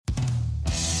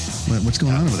What's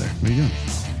going on over there? What are you doing?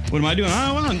 What am I doing?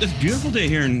 Oh, well, it's a beautiful day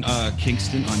here in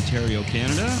Kingston, Ontario,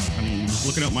 Canada. I mean, just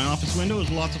looking out my office window, there's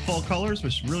lots of fall colors, but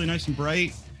it's really nice and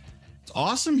bright. It's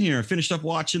awesome here. I finished up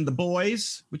watching The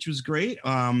Boys, which was great.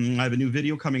 I have a new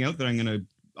video coming out that I'm going to,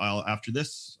 after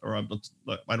this, or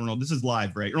I don't know. This is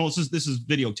live, right? No, this is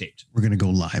videotaped. We're going to go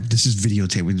live. This is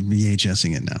videotape. We're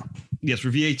VHSing it now. Yes,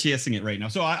 we're VHSing it right now.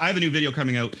 So I have a new video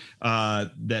coming out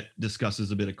that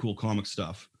discusses a bit of cool comic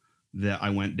stuff that I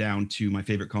went down to my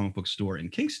favorite comic book store in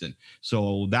Kingston.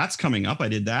 So that's coming up. I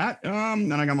did that.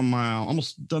 And I got my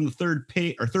almost done the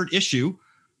third issue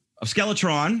of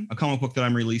Skeletron, a comic book that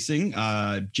I'm releasing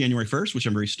January 1st, which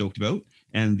I'm very stoked about.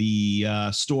 And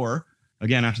the store,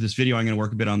 again, after this video, I'm going to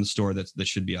work a bit on the store that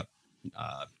should be up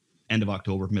end of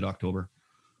October, mid-October,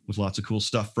 with lots of cool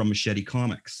stuff from Machete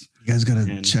Comics. You guys got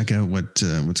to check out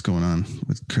what's going on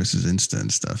with Chris's Insta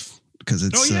and stuff. Because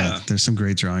it's there's some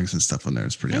great drawings and stuff on there.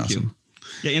 It's pretty awesome.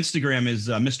 Yeah, Instagram is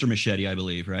Mr. Machete, I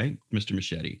believe, right? Mr.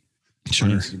 Machete. Sure.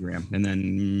 On Instagram. And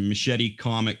then Machete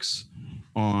Comics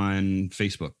on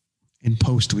Facebook. In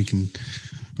post, we can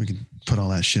put all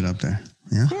that shit up there.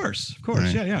 Yeah. Of course.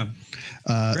 Right.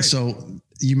 Yeah. So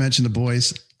you mentioned The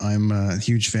Boys. I'm a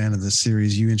huge fan of this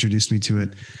series. You introduced me to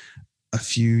it a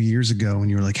few years ago when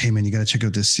you were like, hey man, you got to check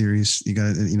out this series. You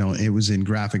got to, it was in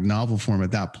graphic novel form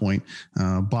at that point.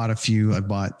 Bought a few. I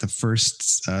bought the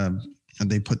first, and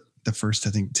they put the first, I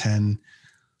think 10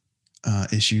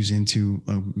 issues into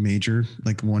a major,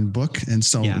 like one book. And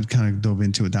so we kind of dove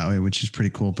into it that way, which is pretty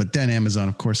cool. But then Amazon,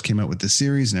 of course, came out with this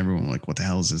series and everyone was like, what the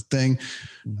hell is this thing?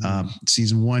 Mm-hmm.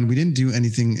 Season 1, we didn't do any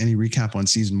recap on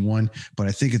season 1, but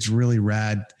I think it's really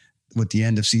rad with the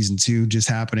end of season 2 just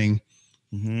happening.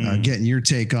 Mm-hmm. Getting your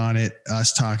take on it,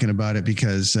 us talking about it,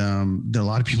 because a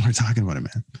lot of people are talking about it,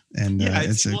 man. And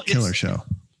it's a killer show.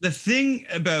 The thing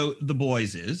about The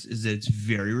Boys is it's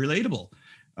very relatable.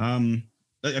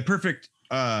 A perfect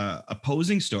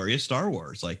opposing story is Star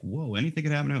Wars. Like, whoa, anything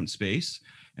could happen out in space,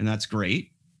 and that's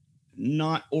great.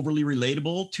 Not overly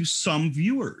relatable to some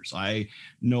viewers. I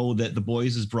know that The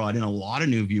Boys has brought in a lot of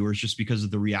new viewers just because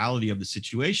of the reality of the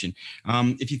situation.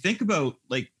 If you think about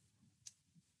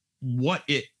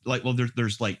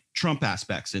there's like Trump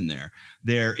aspects in there.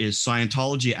 There is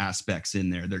Scientology aspects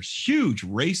in there. There's huge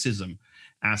racism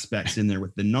aspects in there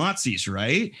with the Nazis,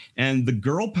 right? And the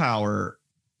girl power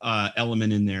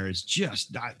element in there is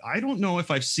just, I don't know if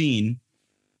I've seen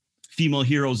female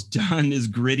heroes done as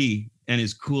gritty and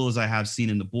as cool as I have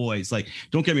seen in The Boys. Like,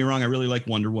 don't get me wrong, I really like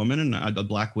Wonder Woman, and the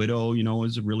Black Widow,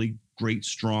 is a really great,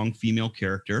 strong female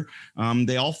character.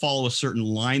 They all follow a certain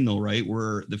line though, right?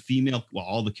 Where the female,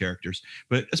 all the characters,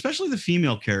 but especially the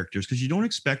female characters, because you don't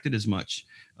expect it as much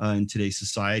in today's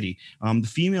society. The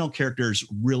female characters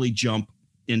really jump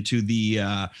into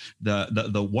the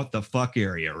what the fuck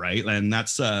area, right? And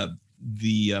that's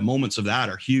the moments of that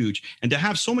are huge. And to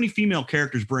have so many female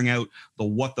characters bring out the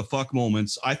what the fuck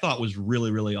moments, I thought was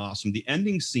really, really awesome. The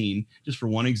ending scene, just for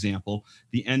one example,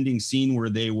 the ending scene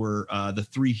where they were the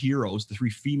three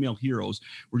female heroes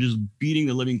were just beating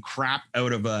the living crap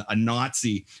out of a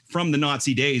Nazi from the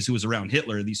Nazi days who was around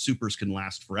Hitler. These supers can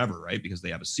last forever, right? Because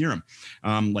they have a serum,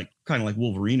 kind of like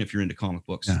Wolverine if you're into comic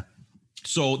books. Yeah.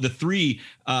 So the three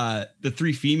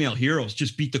female heroes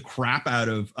just beat the crap out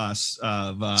of us.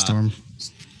 Storm.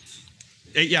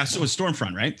 Yeah, so it's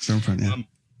Stormfront, right? Stormfront, yeah.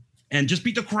 And just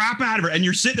beat the crap out of her. And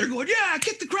you're sitting there going, yeah,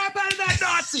 kick the crap out of that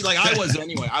Nazi. Like I was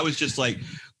anyway. I was just like,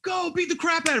 go beat the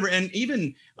crap out of her. And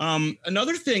even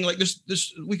another thing, like this,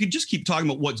 we could just keep talking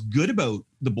about what's good about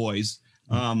The Boys.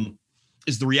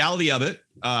 Is the reality of it.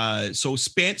 So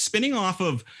spinning off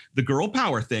of the girl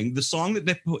power thing, the song that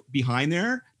they put behind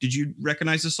there, did you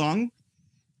recognize the song?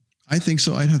 I think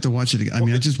so. I'd have to watch it again. I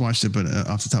mean, I just watched it, but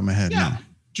off the top of my head. Yeah. No.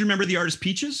 Do you remember the artist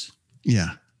Peaches?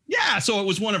 Yeah. Yeah. So it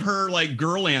was one of her like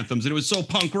girl anthems, and it was so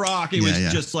punk rock. It was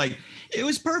just like, it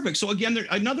was perfect. So again,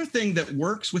 another thing that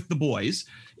works with The Boys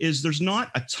is there's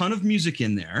not a ton of music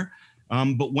in there.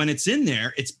 But when it's in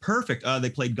there, it's perfect. They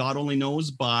played God Only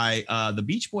Knows by the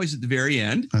Beach Boys at the very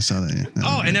end. I saw that.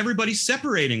 Yeah. And everybody's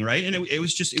separating, right? And it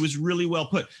was really well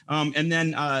put. And then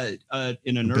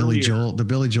in an the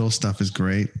Billy Joel stuff is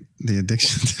great. The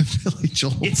addiction to Billy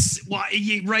Joel.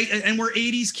 Right. And we're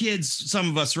 80s kids, some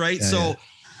of us, right?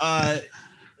 Yeah,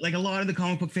 like a lot of the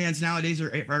comic book fans nowadays are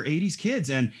 80s kids,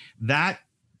 and that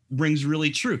rings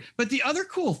really true. But the other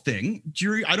cool thing,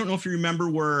 Jury, I don't know if you remember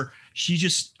where she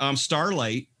just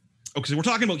Starlight. Okay, so we're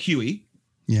talking about Huey.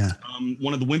 Yeah.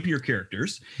 One of the wimpier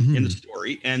characters in the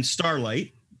story, and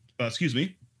Starlight,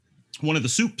 one of the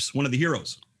soups, one of the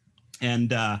heroes. And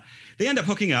they end up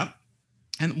hooking up.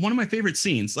 And one of my favorite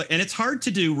scenes, and it's hard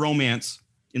to do romance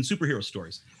in superhero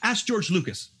stories. Ask George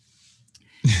Lucas.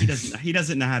 He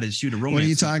doesn't know how to shoot a romance. What are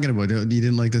you talking about? You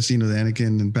didn't like the scene with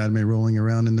Anakin and Padme rolling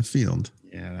around in the field?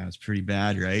 Yeah, that was pretty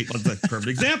bad, right? Well, that's a perfect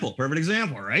example. Perfect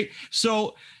example, right?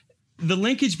 So the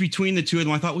linkage between the two of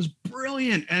them I thought was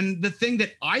brilliant. And the thing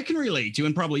that I can relate to,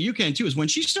 and probably you can too, is when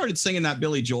she started singing that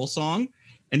Billy Joel song,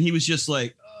 and he was just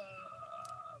like,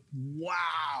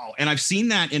 wow. And I've seen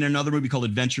that in another movie called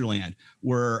Adventureland,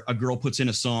 where a girl puts in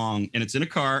a song and it's in a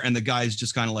car, and the guy's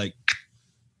just kind of like,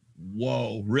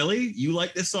 whoa, really? You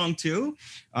like this song too?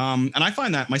 And I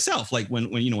find that myself, like when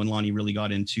Lonnie really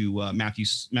got into Matthew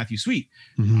Sweet,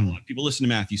 a lot of people listen to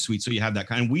Matthew Sweet. So you have that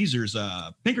kind of Weezer's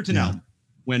Pinkerton album,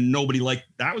 when nobody liked,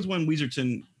 that was when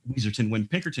when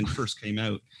Pinkerton first came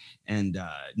out, and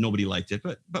nobody liked it,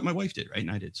 but my wife did, right? And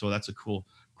I did. So that's a cool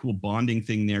bonding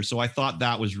thing there. So I thought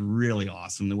that was really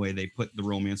awesome, the way they put the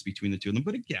romance between the two of them.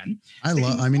 But again, I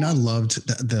loved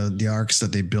the arcs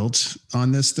that they built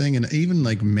on this thing, and even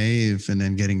like Maeve, and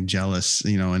then getting jealous,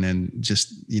 and then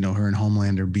just, her and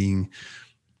Homelander being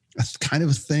a kind of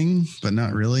a thing, but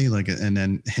not really, like, and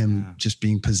then him just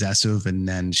being possessive, and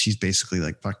then she's basically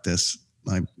like, fuck this.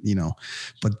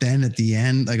 But then at the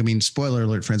end, like, I mean, spoiler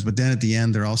alert, friends, but then at the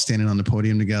end, they're all standing on the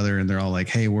podium together, and they're all like,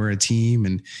 hey, we're a team.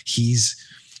 And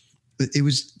it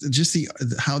was just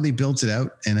how they built it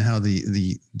out, and how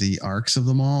the arcs of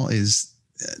them all is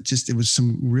just, it was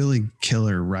some really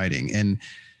killer writing. And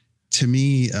to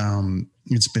me,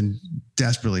 it's been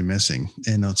desperately missing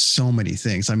in so many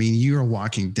things. I mean, you're a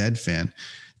Walking Dead fan.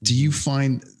 Do you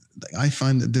find, I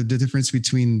find that the difference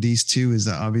between these two is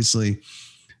that obviously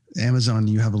Amazon,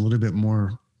 you have a little bit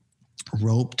more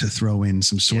rope to throw in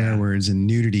some swear words and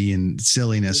nudity and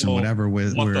silliness and whatever.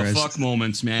 Whereas, the fuck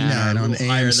moments, man, and on AMC,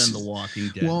 higher than The Walking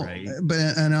Dead, right?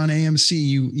 And on AMC,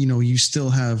 you still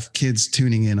have kids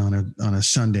tuning in on a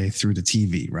Sunday through the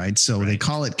TV, right? So they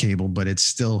call it cable, but it's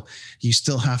still, you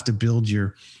still have to build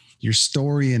your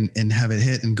story and have it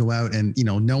hit and go out, and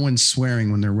no one's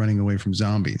swearing when they're running away from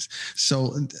zombies.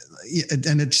 So,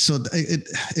 and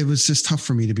it was just tough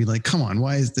for me to be like, come on,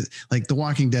 why is The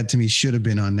Walking Dead to me should have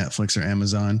been on Netflix or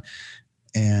Amazon,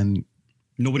 and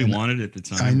nobody wanted it at the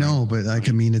time. I know, but like,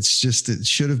 I mean, it's just, it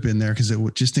should have been there, because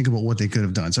just think about what they could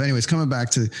have done. So anyways, coming back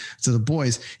to The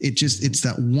Boys, it's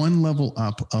that one level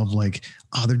up of like,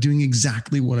 oh, they're doing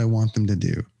exactly what I want them to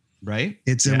do. Right.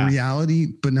 It's a reality,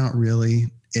 but not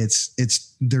really.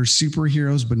 They're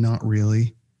superheroes, but not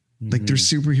really. Like, they're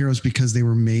superheroes because they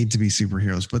were made to be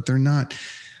superheroes, but they're not.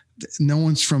 No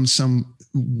one's from some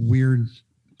weird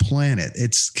planet.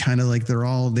 It's kind of like they were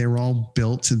all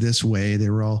built to this way.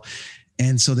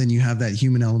 And so then you have that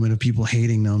human element of people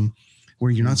hating them, where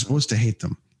you're not supposed to hate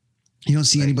them. You don't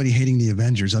see anybody hating the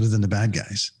Avengers other than the bad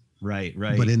guys. Right.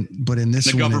 But in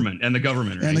this, the government,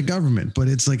 right? But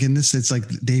it's like in this, it's like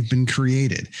they've been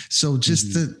created. So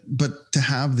just but to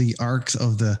have the arcs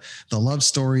of the love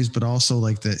stories, but also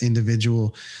like the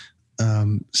individual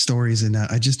stories in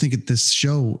that, I just think this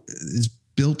show is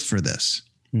built for this.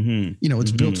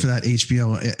 It's built for that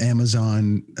HBO,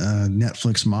 Amazon,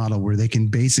 Netflix model, where they can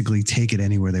basically take it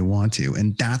anywhere they want to.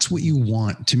 And that's what you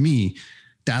want. To me,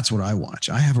 that's what I watch.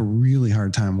 I have a really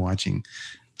hard time watching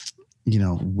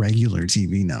regular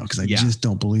TV now, because I just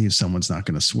don't believe someone's not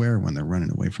going to swear when they're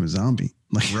running away from a zombie.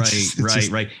 Like,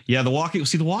 right. Yeah. The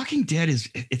Walking Dead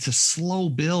it's a slow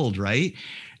build, right?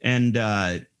 And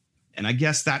I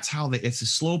guess that's how it's a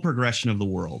slow progression of the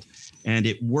world. And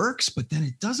it works, but then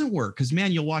it doesn't work, because,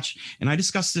 man, you'll watch, and I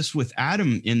discussed this with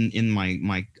Adam in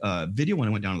my video when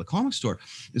I went down to the comic store,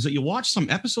 is that you watch some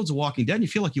episodes of Walking Dead and you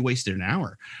feel like you wasted an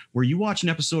hour, where you watch an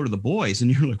episode of The Boys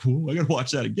and you're like, whoa, I got to watch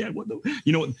that again.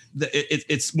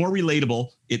 It's more relatable.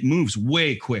 It moves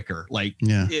way quicker. Like,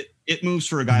 it moves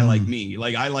for a guy like me.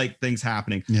 Like, I like things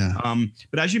happening. Yeah.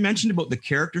 But as you mentioned about the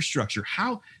character structure,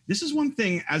 this is one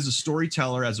thing as a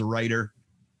storyteller, as a writer,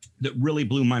 that really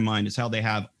blew my mind, is how they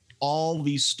have all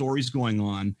these stories going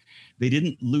on. They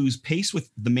didn't lose pace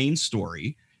with the main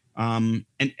story. And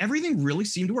everything really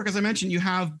seemed to work. As I mentioned, you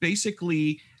have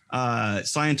basically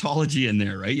Scientology in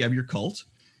there, right? You have your cult,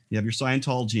 you have your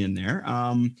Scientology in there.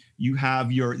 You have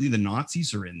the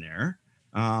Nazis are in there.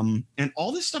 And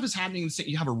all this stuff is happening.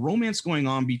 You have a romance going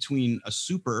on between a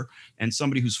super and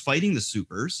somebody who's fighting the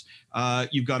supers.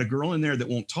 You've got a girl in there that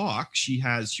won't talk. She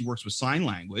works with sign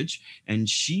language, and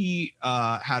she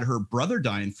had her brother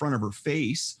die in front of her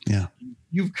face. Yeah.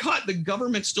 You've got the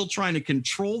government still trying to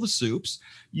control the supes.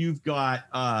 You've got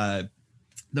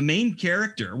the main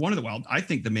character, I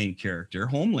think the main character,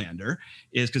 Homelander,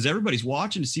 is, because everybody's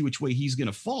watching to see which way he's going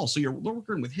to fall. So you're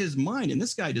working with his mind, and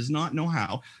this guy does not know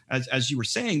how, as you were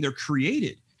saying, they're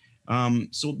created.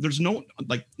 So there's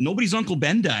nobody's Uncle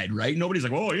Ben died, right? Nobody's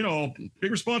like, oh,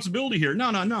 big responsibility here.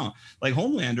 No. Like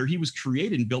Homelander, he was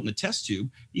created and built in a test tube.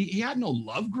 He had no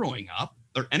love growing up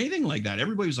or anything like that.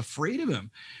 Everybody was afraid of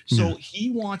him. So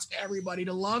he wants everybody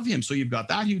to love him. So you've got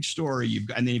that huge story.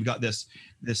 And then you've got this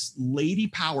lady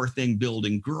power thing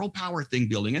building, girl power thing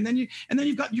building. And then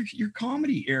you've got your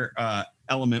comedy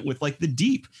element with like the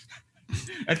Deep.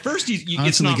 At first,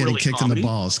 constantly getting kicked comedy. in the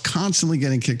balls. Constantly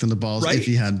getting kicked in the balls. Right? If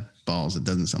he had balls, it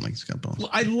doesn't sound like he's got balls. Well,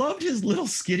 I loved his little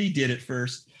skit he did at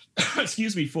first.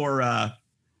 Excuse me for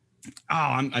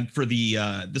I'm for the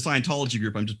Scientology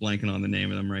group. I'm just blanking on the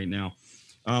name of them right now.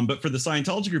 But for the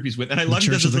Scientology group he's with, and I love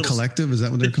Church of the Collective. Is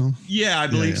that what they're called? Yeah, I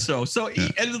believe so. So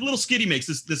and the little skit he makes,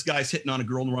 this guy's hitting on a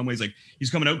girl in the wrong way. He's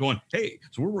coming out going, "Hey,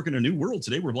 so we're working a new world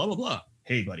today. We're blah blah blah."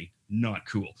 Hey, buddy, not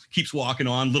cool. Keeps walking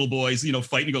on. Little boys,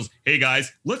 fighting. He goes, "Hey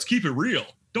guys, let's keep it real.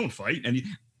 Don't fight." And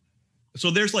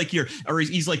so there's like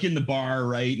he's like in the bar,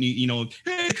 right? And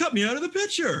hey, cut me out of the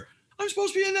picture. I'm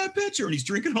supposed to be in that picture, and he's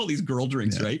drinking all these girl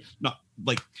drinks, right? Not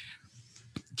like.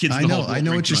 Kids I know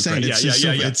what you're saying.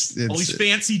 Right? It's all these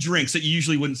fancy drinks that you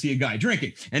usually wouldn't see a guy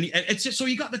drinking, and it's just so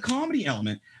you got the comedy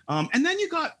element, and then you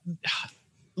got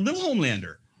Little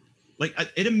Homelander. Like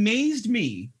it amazed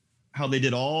me how they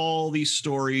did all these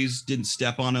stories, didn't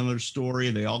step on another story.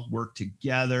 They all worked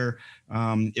together.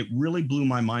 It really blew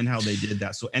my mind how they did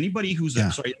that. So anybody who's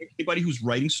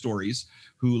writing stories,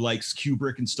 who likes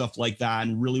Kubrick and stuff like that,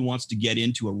 and really wants to get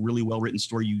into a really well-written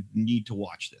story, you need to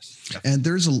watch this.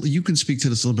 Definitely. And you can speak to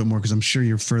this a little bit more because I'm sure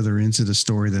you're further into the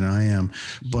story than I am.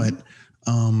 But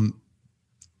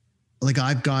like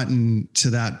I've gotten to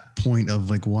that point of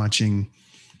like watching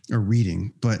or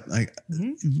reading, but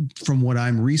from what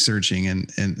I'm researching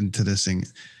and to this thing,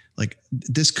 like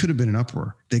this could have been an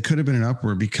uproar. They could have been an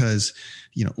uproar because,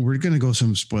 we're going to go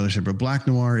some spoilers here, but Black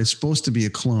Noir is supposed to be a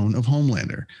clone of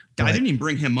Homelander. I didn't even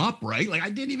bring him up, right? Like I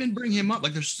didn't even bring him up.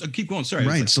 Like keep going. Sorry.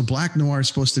 Right. So Black Noir is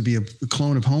supposed to be a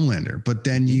clone of Homelander, but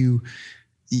then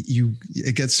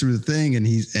it gets through the thing and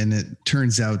it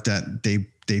turns out that they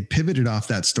pivoted off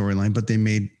that storyline, but they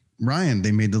made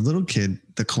the little kid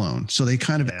the clone. So they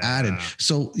kind of added.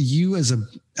 So you as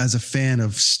a fan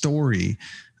of story,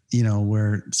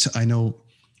 where I know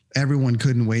everyone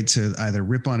couldn't wait to either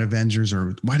rip on Avengers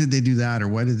or why did they do that? Or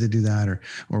why did they do that?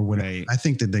 Or whatever. Right. I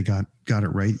think that they got it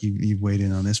right. You weighed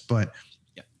in on this, but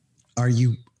are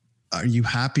you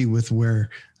happy with where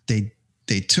they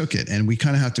took it? And we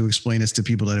kind of have to explain this to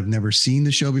people that have never seen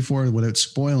the show before without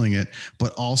spoiling it,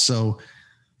 but also,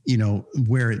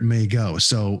 where it may go.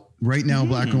 So right now,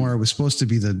 Black Noir was supposed to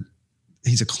be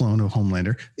he's a clone of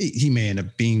Homelander. He may end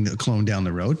up being a clone down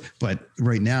the road, but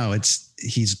right now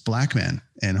he's Black man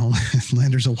and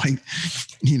Homelander's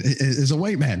is a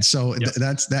white man. So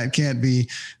that can't be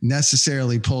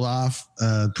necessarily pulled off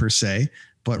per se,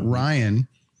 but Ryan,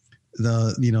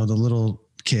 the little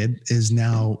kid is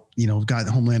now, got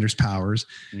Homelander's powers.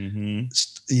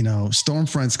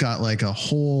 Stormfront's got like a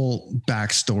whole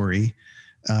backstory.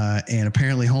 And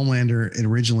apparently Homelander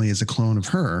originally is a clone of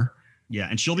her. Yeah.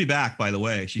 And she'll be back, by the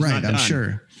way. She's right. Not done. I'm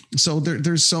sure. So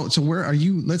so where are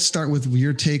you? Let's start with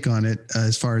your take on it.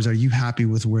 As far as, are you happy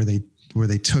with where they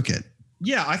took it?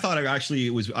 Yeah, I thought the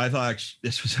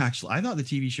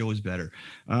TV show was better.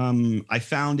 I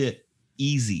found it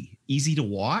easy to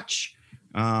watch.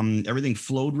 Everything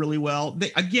flowed really well.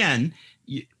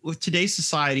 With today's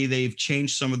society, they've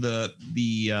changed some of the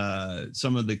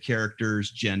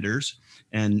characters' genders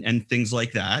and things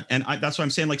like that. And that's what I'm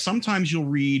saying. Like sometimes you'll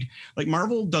read, like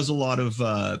Marvel does a lot of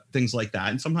things like that.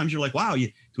 And sometimes you're like, wow, do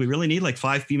we really need like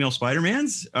 5 female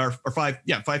Spider-Mans or 5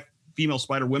 female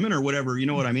Spider-Women or whatever? You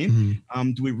know what I mean?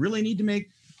 Mm-hmm. Do we really need to make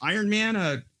Iron Man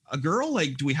a girl?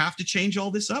 Like, do we have to change all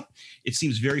this up? It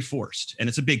seems very forced, and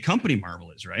it's a big company.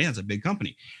 Marvel is, right? It's a big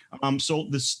company. So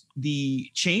the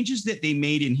changes that they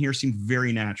made in here seem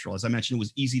very natural. As I mentioned, it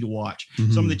was easy to watch.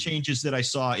 Mm-hmm. Some of the changes that I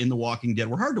saw in The Walking Dead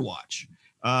were hard to watch.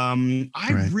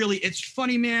 It's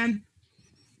funny, man,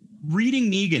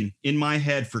 reading Negan in my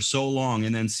head for so long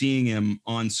and then seeing him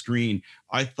on screen.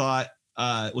 I thought,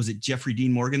 was it Jeffrey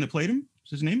Dean Morgan that played him? What's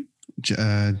his name?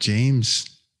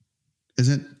 James,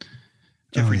 isn't it?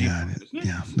 Jeffrey Dean Morgan, isn't it?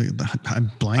 Yeah. I'm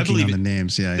blanking on the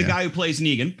names. Yeah. The guy who plays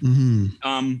Negan.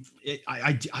 Mm-hmm.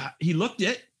 He looked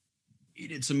it. He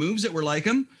did some moves that were like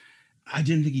him. I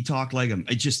didn't think he talked like him.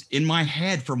 I just, in my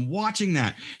head from watching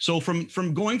that. So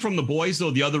from going from The Boys,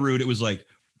 though, the other route, it was like,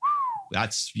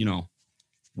 that's,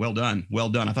 well done. Well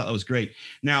done. I thought that was great.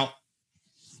 Now,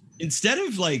 instead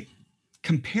of like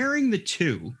comparing the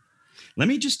two, let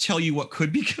me just tell you what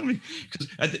could be coming. Because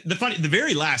the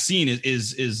very last scene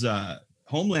is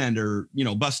Homelander,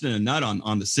 busting a nut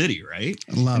on the city, right?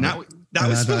 I love and it. that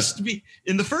was supposed to be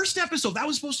in the first episode. That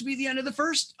was supposed to be the end of the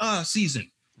first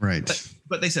season. Right.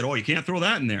 But they said, oh, you can't throw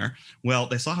that in there. Well,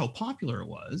 they saw how popular it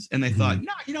was. And they thought,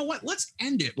 no, you know what? Let's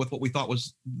end it with what we thought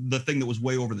was the thing that was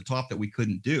way over the top that we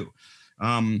couldn't do.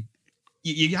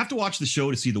 You have to watch the show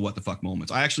to see the what the fuck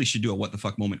moments. I actually should do a what the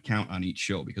fuck moment count on each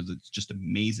show because it's just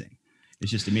amazing.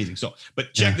 It's just amazing. So,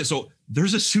 but check this. So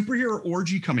there's a superhero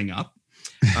orgy coming up.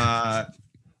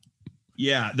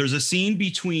 There's a scene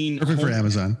between perfect for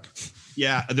Amazon.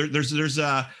 Yeah. There's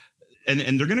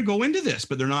and they're going to go into this,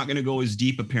 but they're not going to go as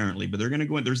deep apparently, but they're going to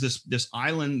go in. There's this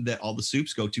island that all the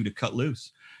soups go to cut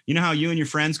loose. You know how you and your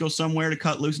friends go somewhere to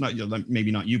cut loose? Not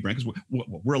maybe not you, Brent, because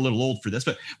we're a little old for this,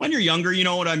 but when you're younger, you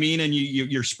know what I mean? And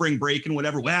you're spring break and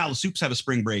whatever. Wow, the soups have a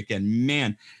spring break. And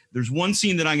man, there's one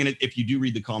scene that if you do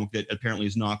read the comic, that apparently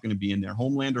is not going to be in there.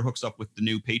 Homelander hooks up with the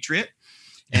new Patriot.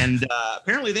 And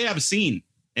apparently they have a scene,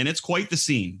 and it's quite the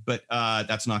scene, but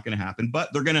that's not going to happen.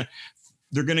 But they're going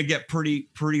to get pretty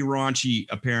raunchy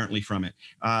apparently from it.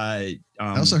 I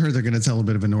also heard they're going to tell a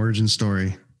bit of an origin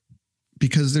story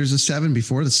because there's a 7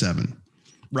 before the 7.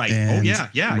 Right. And, yeah.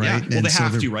 right? Well, they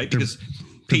have to, right? Because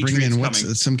they're bringing in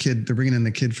they're bringing in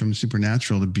the kid from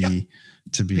Supernatural to be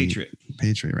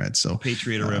Patriot, right? So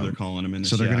Patriot or whatever they're calling him.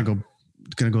 So they're going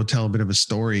to go tell a bit of a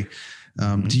story.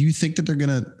 Do you think that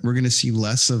we're going to see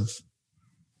less of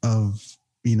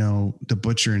the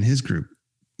Butcher and his group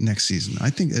next season? I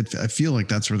feel like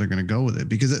that's where they're going to go with it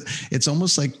because it's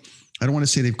almost like, I don't want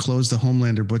to say they've closed the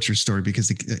Homelander Butcher story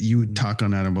because you would talk on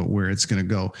that about where it's going to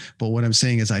go. But what I'm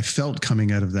saying is I felt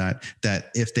coming out of that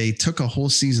if they took a whole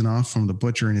season off from the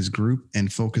Butcher and his group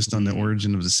and focused on the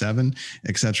origin of the 7,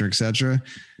 et cetera,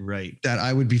 right, that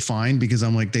I would be fine because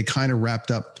I'm like, they kind of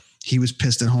wrapped up. He was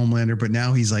pissed at Homelander, but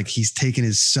now he's taken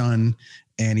his son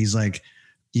and he's like,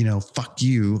 fuck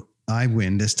you. I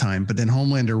win this time. But then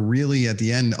Homelander really at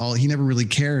the end, he never really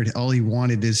cared. All he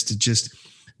wanted is to just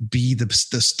be the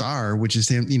star, which is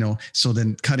him, so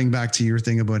then cutting back to your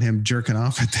thing about him jerking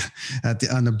off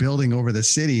on the building over the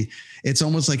city. It's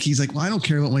almost like he's like, well, I don't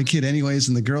care about my kid anyways.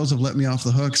 And the girls have let me off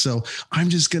the hook. So I'm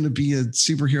just going to be a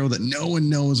superhero that no one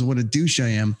knows what a douche I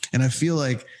am. And I feel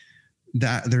like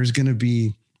that there's going to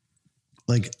be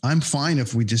like, I'm fine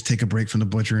if we just take a break from the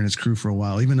Butcher and his crew for a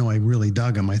while, even though I really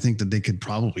dug him. I think that they could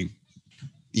probably,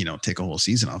 take a whole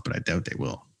season off, but I doubt they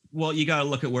will. Well, you got to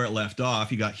look at where it left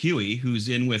off. You got Huey, who's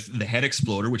in with the head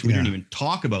exploder, which we didn't even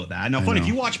talk about that. Now, funny, if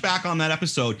you watch back on that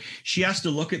episode, she has to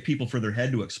look at people for their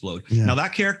head to explode. Yeah. Now,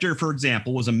 that character, for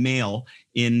example, was a male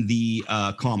in the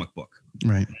comic book.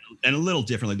 Right. And a little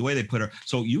differently, the way they put her.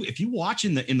 So if you watch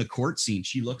in the court scene,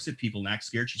 she looks at people and acts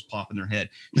scared. She's popping their head.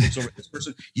 She looks over at this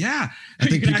person. Yeah. I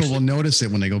think people will notice it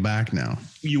when they go back now.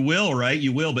 You will, right?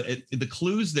 You will. But the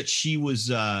clues that she was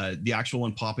the actual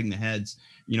one popping the heads,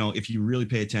 if you really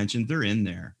pay attention, they're in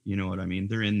there. You know what I mean?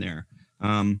 They're in there.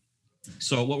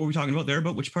 So what were we talking about there?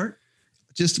 About which part?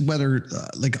 Just whether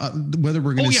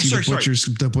we're going to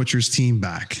see the Butcher's team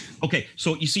back. Okay.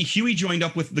 So you see Huey joined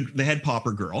up with the head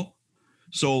popper girl.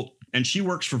 So, and she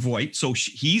works for Voight. So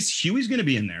Huey's going to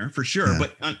be in there for sure,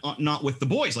 but not with the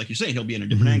boys. Like you're saying, he'll be in a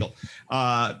different angle.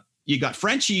 You got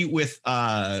Frenchie with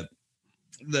the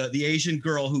Asian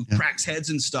girl who cracks heads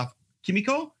and stuff.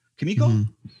 Kimiko?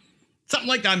 Something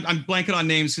like that. I'm blanking on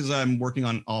names because I'm working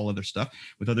on all other stuff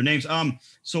with other names.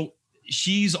 So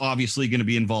she's obviously going to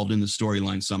be involved in the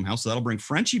storyline somehow. So that'll bring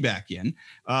Frenchie back in.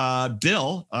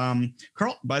 Bill,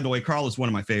 Carl, by the way, Carl is one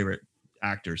of my favorite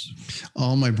actors.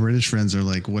 All my British friends are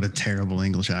like, what a terrible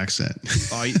English accent.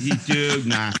 Oh, dude,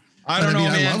 nah. I don't know,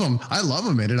 man. I love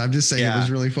him in it. I'm just saying it was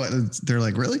really fun. They're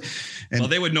like, really? And well,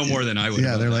 they would know more than I would.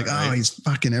 Yeah, they're like, right? Oh, he's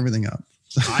fucking everything up.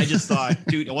 I just thought,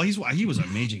 dude, well, he was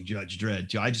amazing Judge Dredd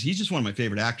too. He's just one of my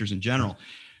favorite actors in general.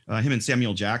 Him and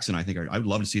Samuel Jackson, I think I would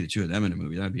love to see the two of them in a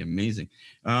movie. That'd be amazing.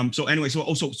 So anyway,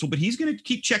 but he's going to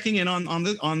keep checking in on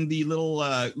the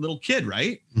little kid,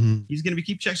 right? Mm-hmm. He's going to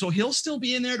keep checking. So he'll still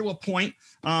be in there to a point.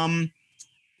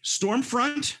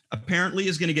 Stormfront apparently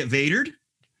is going to get Vadered.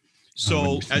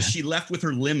 So as she left with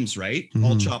her limbs, right,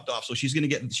 all chopped off. So she's going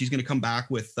to come back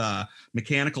with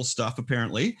mechanical stuff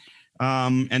apparently.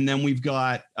 And then we've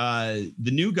got the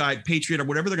new guy, Patriot or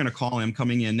whatever they're going to call him,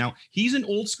 coming in. Now he's an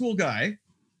old school guy.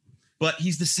 But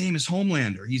he's the same as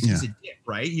Homelander. He's a dick,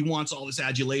 right? He wants all this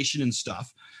adulation and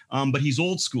stuff, but he's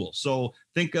old school. So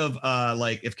think of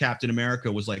like if Captain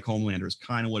America was like Homelander is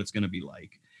kind of what it's going to be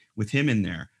like with him in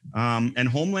there. And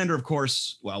Homelander, of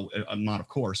course, well, not of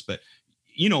course, but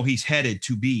he's headed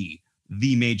to be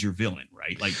the major villain,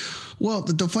 right? Like, well,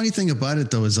 the funny thing about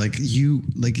it though is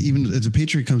even as the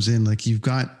Patriot comes in, like you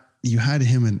had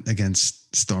him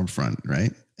against Stormfront,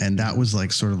 right? And that was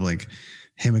like sort of like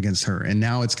him against her. And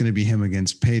now it's going to be him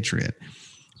against Patriot.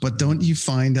 But don't you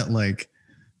find that like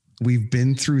we've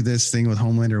been through this thing with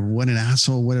Homelander? What an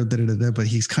asshole, but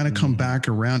he's kind of come back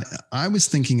around. I was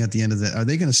thinking at the end of that, are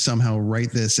they going to somehow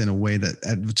write this in a way that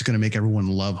it's going to make everyone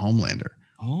love Homelander?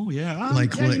 Oh yeah.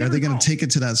 Like are they going to take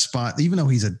it to that spot, even though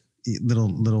he's a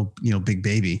little, big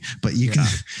baby, but you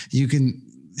can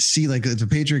see like if the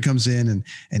Patriot comes in and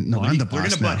no, I'm the boss. They're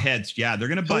going to butt now. heads. Yeah. They're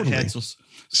going to butt heads.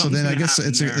 So then I guess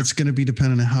it's going to be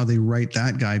dependent on how they write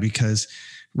that guy, because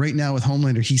right now with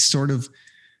Homelander, he's sort of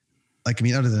like, I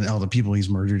mean, other than all the people he's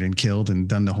murdered and killed and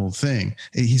done the whole thing,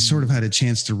 he's sort of had a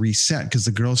chance to reset because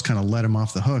the girls kind of let him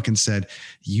off the hook and said,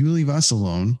 you leave us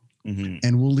alone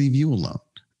and we'll leave you alone.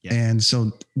 Yeah. And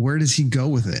so where does he go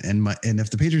with it? And if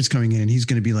the Patriot's coming in and he's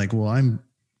going to be like, well, I'm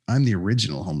the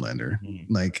original Homelander.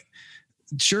 Like,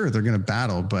 sure, they're going to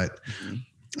battle, but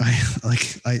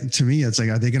to me, it's like,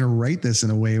 are they going to write this in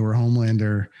a way where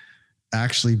Homelander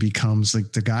actually becomes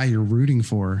like the guy you're rooting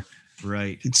for?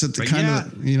 Right. It's kind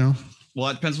of, Well,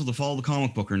 it depends if they follow the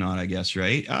comic book or not, I guess.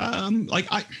 Right. I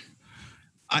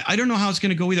don't know how it's going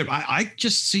to go either. I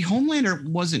just see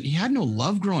Homelander he had no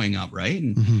love growing up. Right.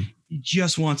 And he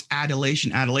just wants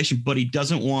adulation, but he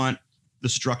doesn't want the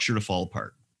structure to fall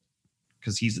apart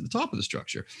because he's at the top of the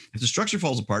structure. If the structure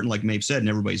falls apart and like Maeve said, and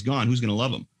everybody's gone, who's going to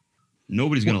love him?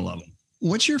 Nobody's going to love him.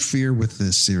 What's your fear with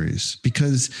this series?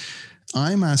 Because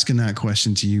I'm asking that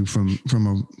question to you from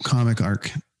a comic arc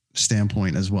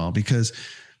standpoint as well, because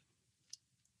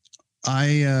are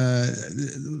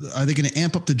they going to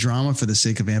amp up the drama for the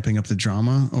sake of amping up the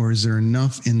drama, or is there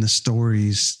enough in the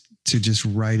stories to just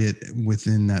write it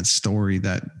within that story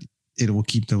that it will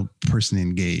keep the person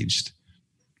engaged?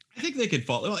 I think they could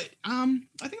follow. I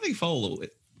think they follow a little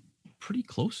bit, pretty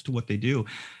close to what they do.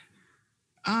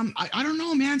 I don't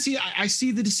know, man. See, I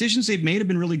see the decisions they've made have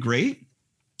been really great.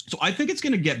 So I think it's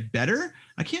going to get better.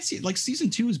 I can't see it. Like season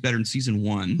 2 is better than season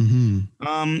 1.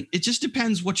 It just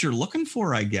depends what you're looking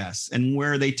for, I guess, and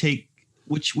where they take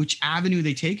which avenue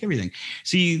they take everything.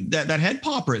 See that head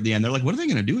popper at the end. They're like, what are they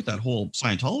going to do with that whole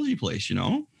Scientology place?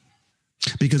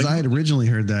 Because I had originally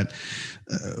heard that,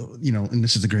 and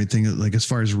this is the great thing, like as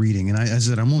far as reading, and I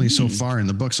said, I'm only so far in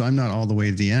the book, so I'm not all the way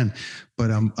to the end,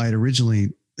 but I had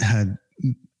originally had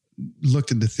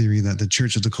looked at the theory that the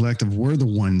Church of the Collective were the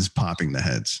ones popping the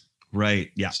heads. Right.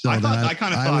 Yeah. So I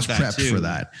kind of thought I was prepped for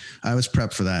that. I was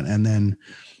prepped for that. And then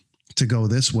to go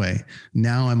this way,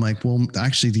 now I'm like, well,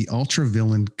 actually the ultra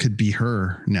villain could be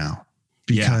her now,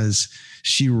 because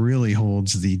she really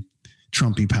holds the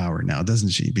Trumpy power now, doesn't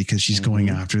she? Because she's going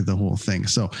after the whole thing.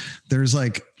 So there's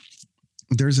a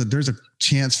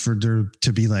chance for there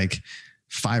to be like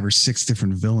 5 or 6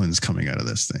 different villains coming out of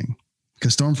this thing.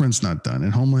 Because Stormfront's not done,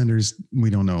 and Homelander's, we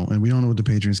don't know, and we don't know what the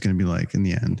Patriot's going to be like in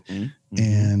the end.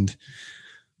 And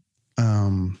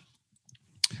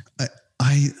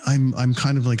I'm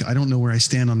kind of like, I don't know where I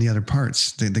stand on the other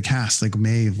parts. The cast, like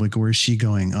Maeve, like where's she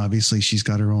going? Obviously, she's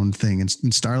got her own thing, and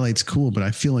Starlight's cool, but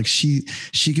I feel like she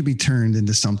could be turned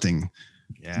into something.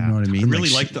 Yeah, you know what I mean. I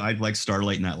really I liked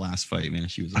Starlight in that last fight, man.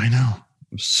 She was. I know.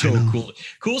 So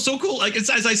cool. Like it's,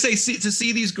 as I say, to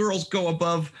see these girls go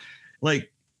above,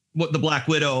 like what the Black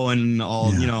Widow and all,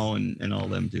 and all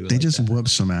them do. They like just whoop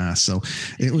some ass. So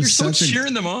it was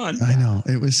cheering them on. I know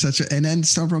it was and then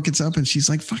Stormfront gets up and she's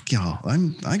like, fuck y'all.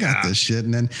 I got this shit.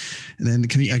 And then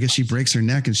I guess she breaks her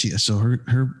neck, and so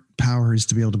her power is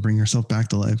to be able to bring herself back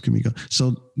to life. Kimiko.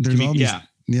 So there's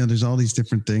there's all these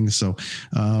different things. So,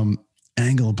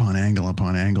 angle upon angle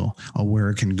upon angle of where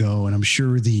it can go. And I'm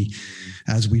sure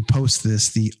as we post this,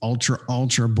 the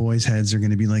ultra boys heads are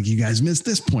going to be like, you guys missed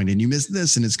this point and you missed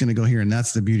this, and it's going to go here. And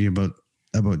that's the beauty about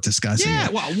discussing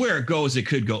it. Well, where it goes, it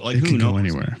could go. Like, it who knows? Go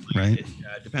anywhere, right?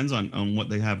 It depends on what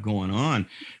they have going on.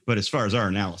 But as far as our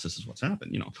analysis is what's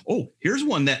happened, here's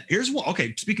one.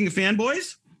 Okay. Speaking of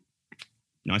fanboys,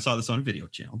 I saw this on a video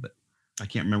channel, but I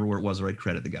can't remember where it was, or I'd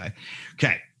credit the guy.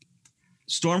 Okay.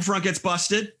 Stormfront gets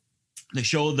busted. They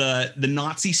show the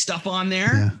Nazi stuff on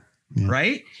there,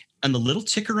 right? And the little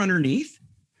ticker underneath.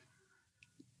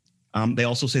 They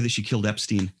also say that she killed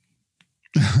Epstein.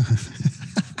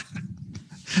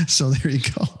 So there you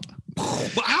go.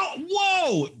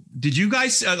 Whoa! Did you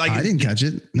guys I didn't catch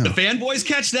it. No. The fanboys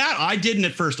catch that? I didn't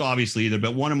at first, obviously, either.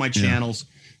 But one of my channels,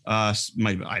 I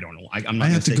don't know. I'm not. I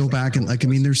have to go back and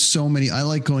there's so many. I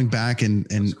like going back and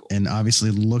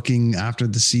obviously looking after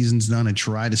the season's done. I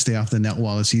try to stay off the net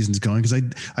while the season's going, because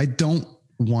I don't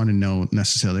want to know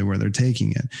necessarily where they're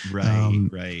taking it. Right.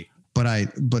 Right.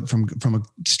 But from a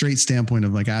straight standpoint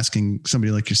of like asking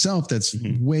somebody like yourself that's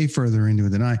way further into it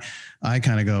than I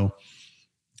kind of go,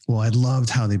 Well, I loved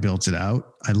how they built it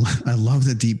out. I love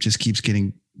that Deep just keeps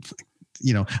getting,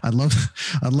 I love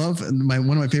one of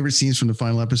my favorite scenes from the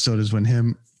final episode is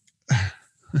when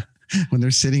when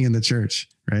they're sitting in the church,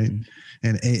 right?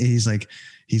 And he's like,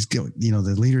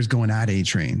 the leader's going at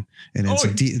A-Train, and it's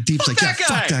like Deep's like, yeah,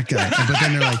 fuck that guy. But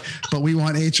then they're like, but we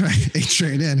want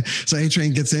A-Train in. So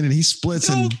A-Train gets in and he splits,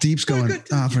 and Deep's going,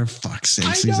 for fuck's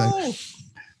sake. So he's like,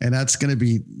 and that's going to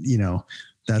be, he's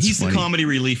funny. The comedy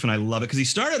relief, and I love it because he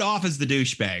started off as the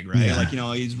douchebag, right? Yeah. Like,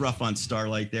 he's rough on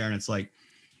Starlight there, and it's like,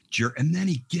 and then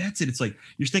he gets it. It's like,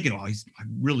 you're thinking, I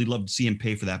really love to see him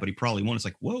pay for that, but he probably won't. It's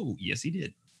like, whoa, yes, he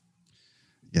did.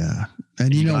 Yeah.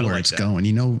 And you know where it's going.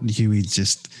 Huey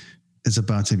just is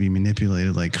about to be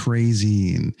manipulated like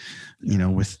crazy, and,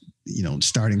 with,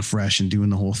 starting fresh and doing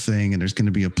the whole thing. And there's going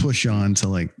to be a push on to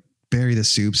like bury the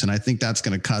Soups. And I think that's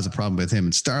going to cause a problem with him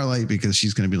and Starlight, because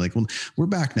she's going to be like, well, we're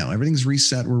back now. Everything's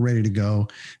reset. We're ready to go.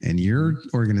 And your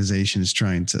organization is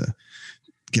trying to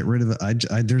get rid of it.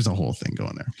 There's a whole thing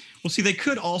going there. Well, see, they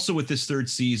could also with this third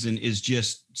season is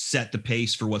just set the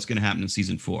pace for what's going to happen in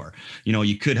season 4.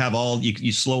 You could have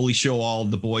you slowly show all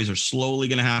the boys are slowly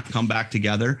going to have to come back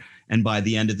together. And by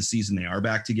the end of the season, they are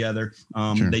back together.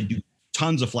 Sure. They do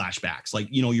tons of flashbacks. Like,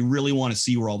 you really want to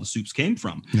see where all the Soups came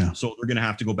from. Yeah. So they're going to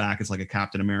have to go back. It's like a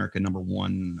Captain America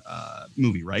 #1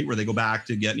 movie, right? Where they go back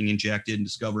to getting injected and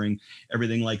discovering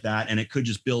everything like that. And it could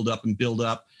just build up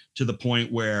to the point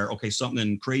where, okay,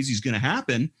 something crazy is going to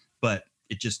happen, but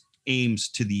it just aims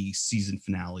to the season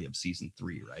finale of season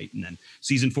 3, right? And then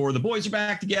season 4, the boys are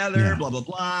back together, blah, blah,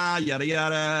 blah, yada,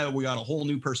 yada. We got a whole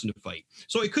new person to fight.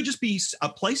 So it could just be a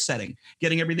place setting,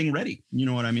 getting everything ready. You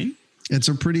know what I mean? It's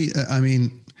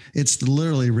it's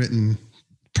literally written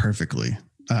perfectly.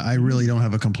 I really don't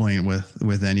have a complaint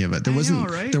with any of it. There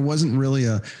wasn't really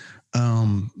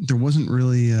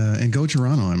and go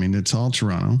Toronto. I mean, it's all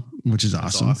Toronto, which is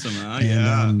awesome. That's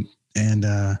awesome.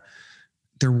 And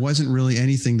there wasn't really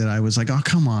anything that I was like, oh,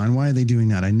 come on, why are they doing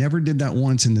that? I never did that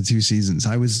once in the 2 seasons.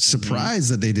 I was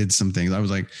surprised that they did some things. I was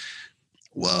like,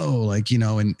 whoa, like,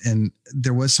 and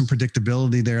there was some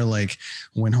predictability there. Like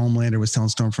when Homelander was telling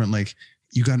Stormfront, like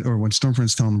when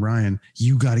Stormfront's telling Brian,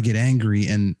 you got to get angry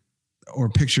or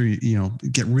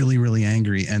get really, really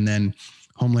angry. And then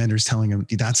Homelander's telling him,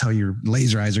 that's how your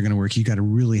laser eyes are going to work. You got to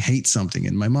really hate something.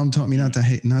 And my mom taught me not to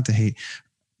hate.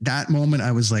 That moment,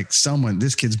 I was like,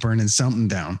 this kid's burning something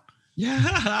down.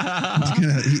 Yeah.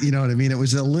 You know what I mean? It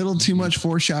was a little too much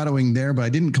foreshadowing there, but I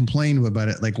didn't complain about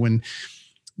it. Like when,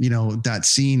 that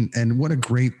scene, and what a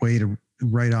great way to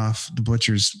write off the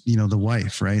Butcher's, the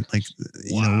wife, right? Like,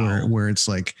 where it's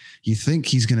like, you think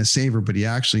he's going to save her, but he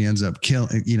actually ends up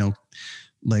killing,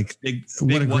 like big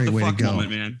what a great way to go,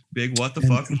 moment, man. Big what the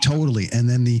fuck totally. And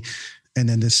then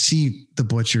to see the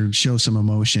Butcher show some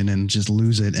emotion and just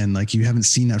lose it, and like you haven't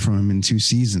seen that from him in 2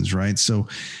 seasons, right? So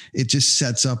it just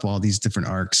sets up all these different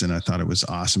arcs, and I thought it was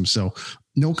awesome. So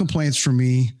no complaints for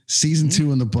me. Season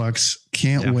 2 in the books.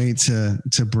 Can't wait to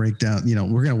break down.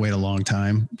 We're gonna wait a long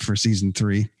time for season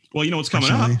 3. Well, what's coming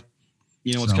up?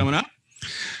 What's coming up?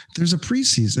 There's a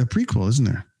prequel, isn't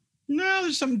there? No,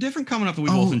 there's something different coming up that we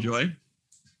both enjoy.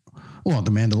 Well,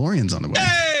 The Mandalorian's on the way.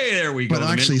 Hey, there we go. But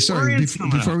actually, sorry,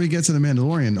 before we get to The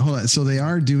Mandalorian, hold on. So they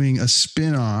are doing a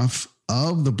spin-off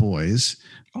of The Boys,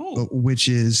 which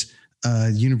is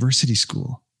a university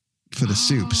school for the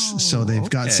Soups. So they've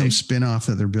got some spin-off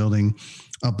that they're building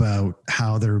about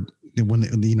how they're, the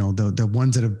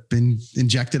ones that have been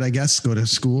injected, I guess, go to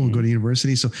school and go to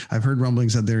university. So I've heard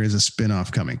rumblings that there is a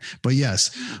spin-off coming. But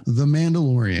yes, The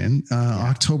Mandalorian,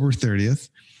 October 30th.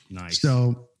 Nice.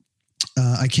 So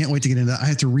I can't wait to get into that. I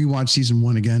had to rewatch season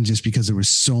 1 again just because there was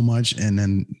so much. And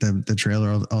then the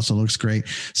trailer also looks great.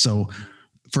 So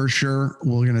for sure,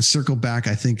 we're going to circle back.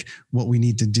 I think what we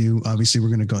need to do, obviously,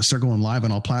 we're going to start going live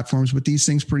on all platforms with these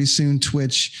things pretty soon.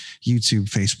 Twitch, YouTube,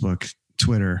 Facebook,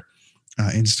 Twitter,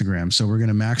 Instagram. So we're going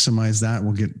to maximize that.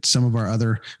 We'll get some of our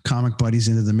other comic buddies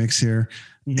into the mix here.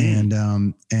 Mm-hmm.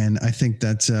 And I think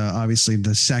that obviously the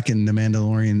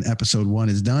Mandalorian episode 1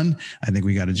 is done. I think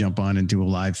we got to jump on and do a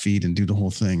live feed and do the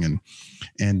whole thing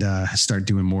and start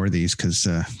doing more of these, because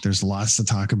there's lots to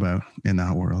talk about in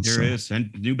that world. There is,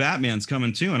 and new Batman's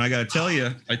coming too. And I got to tell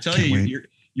you,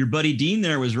 your buddy Dean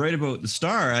there was right about the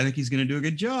star. I think he's going to do a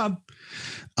good job.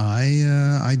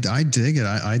 I dig it.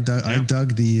 I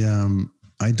dug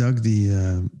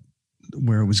the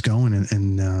where it was going.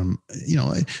 And there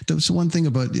was one thing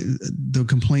about the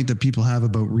complaint that people have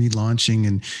about relaunching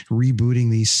and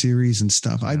rebooting these series and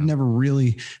stuff. I've never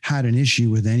really had an issue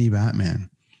with any Batman.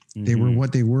 Mm-hmm. They were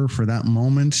what they were for that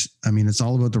moment. I mean, it's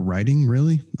all about the writing,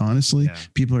 really, honestly. Yeah.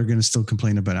 People are going to still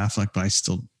complain about Affleck, but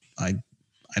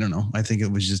I don't know. I think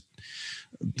it was just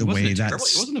the way that it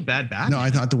wasn't a bad Batman. No, I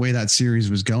thought the way that series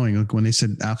was going, like when they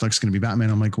said Affleck's going to be Batman,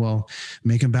 I'm like, well,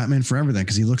 make him Batman forever then,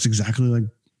 because he looks exactly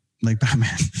like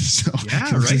Batman. So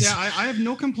yeah, right. Yeah, I have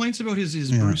no complaints about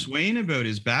his Bruce Wayne, about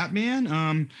his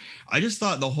Batman. I just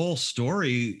thought the whole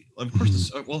story, of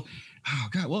course, I was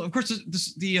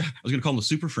going to call them the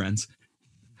Super Friends,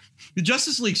 the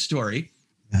Justice League story.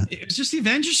 Yeah. It was just the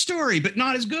Avengers story, but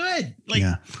not as good.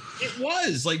 It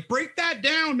was like, break that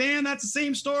down, man. That's the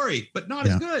same story, but not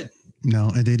as good.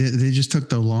 No, they did. They just took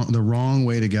the wrong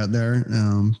way to get there.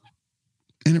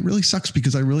 And it really sucks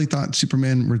because I really thought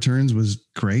Superman Returns was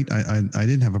great. I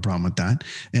didn't have a problem with that.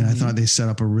 And I thought they set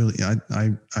up I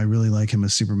really like him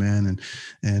as Superman,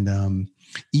 and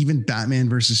even Batman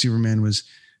versus Superman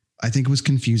I think it was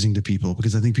confusing to people,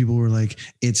 because I think people were like,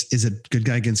 is it good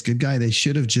guy against good guy? They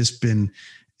should have just been,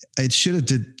 it should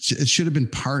have been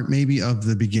part maybe of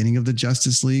the beginning of the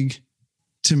Justice League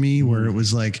to me, where it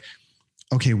was like,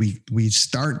 okay, we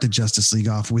start the Justice League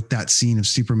off with that scene of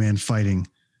Superman fighting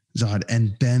Zod,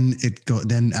 and then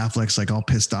then Affleck's like all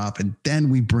pissed off, and then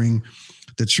we bring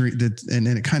the tree, and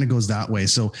then it kind of goes that way.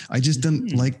 So I just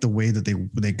didn't like the way that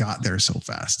they got there so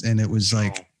fast, and it was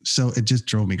like, so it just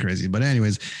drove me crazy. But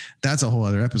anyways, that's a whole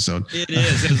other episode. It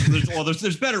is.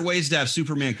 There's better ways to have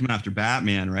Superman come after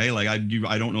Batman, right? Like I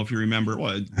don't know if you remember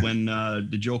when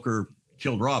the Joker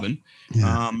killed Robin,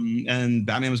 and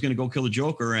Batman was going to go kill the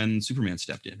Joker, and Superman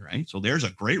stepped in, right? So there's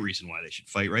a great reason why they should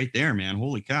fight right there, man.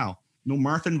 Holy cow. No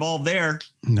Martha involved there.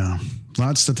 No,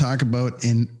 lots to talk about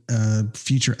in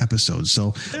future episodes.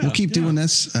 So we'll keep doing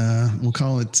this. We'll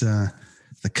call it the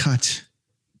cut.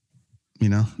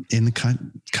 In the cut,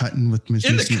 cutting with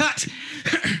machete. In the cut.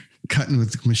 Cutting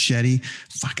with machete.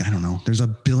 Fuck, I don't know. There's a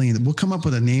billion. We'll come up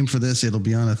with a name for this. It'll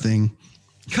be on a thing.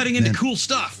 Cutting into cool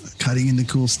stuff. Cutting into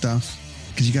cool stuff.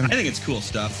 Because you got. I think it's cool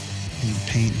stuff.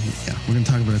 Paint. Yeah, we're going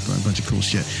to talk about a bunch of cool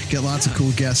shit. Get lots of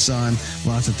cool guests on,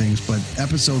 lots of things. But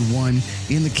episode 1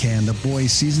 in the can, The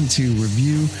Boys season 2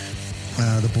 review.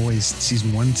 The Boys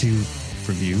season 1-2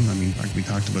 review. I mean, we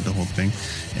talked about the whole thing.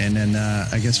 And then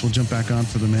I guess we'll jump back on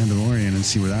for The Mandalorian and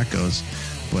see where that goes.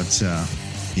 But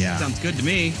yeah. Sounds good to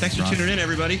me. Thanks for tuning in,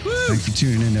 everybody. Woo! Thanks for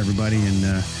tuning in, everybody.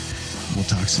 And we'll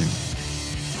talk soon.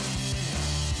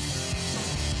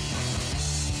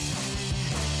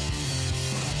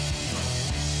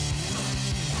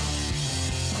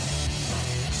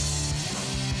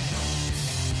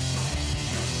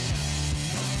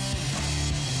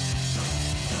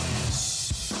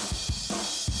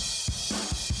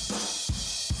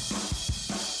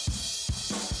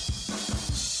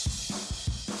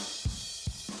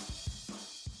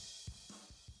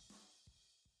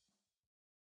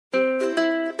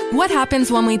 What happens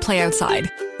when we play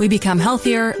outside? We become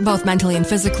healthier, both mentally and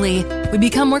physically. We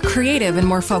become more creative and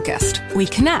more focused. We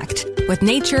connect with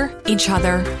nature, each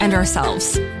other, and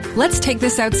ourselves. Let's Take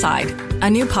This Outside, a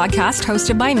new podcast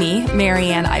hosted by me,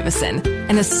 Marianne Iveson,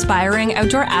 an aspiring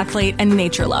outdoor athlete and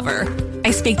nature lover.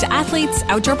 I speak to athletes,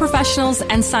 outdoor professionals,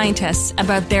 and scientists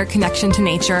about their connection to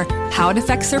nature, how it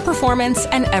affects their performance,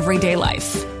 and everyday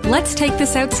life. Let's Take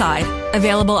This Outside,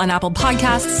 available on Apple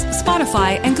Podcasts,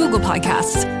 Spotify, and Google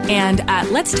Podcasts, and at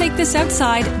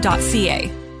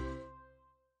letstakethisoutside.ca.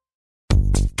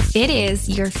 It is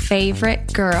your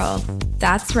favorite girl.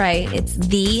 That's right, it's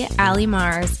the Allie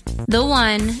Mars, the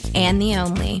one and the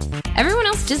only. Everyone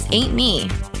else just ain't me.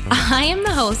 I am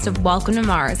the host of Welcome to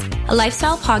Mars, a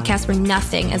lifestyle podcast where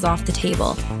nothing is off the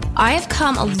table. I have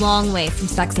come a long way from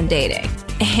sex and dating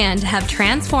and have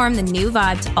transformed the new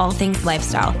vibe to all things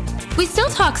lifestyle. We still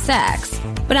talk sex,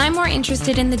 but I'm more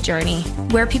interested in the journey,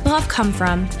 where people have come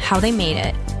from, how they made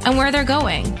it, and where they're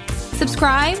going.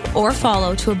 Subscribe or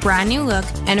follow to a brand new look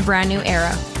and a brand new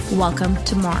era. Welcome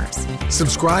to Mars.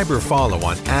 Subscribe or follow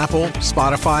on Apple,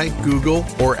 Spotify, Google,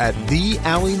 or at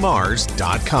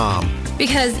thealliemars.com.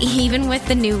 Because even with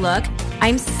the new look,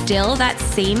 I'm still that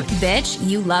same bitch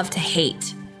you love to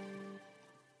hate.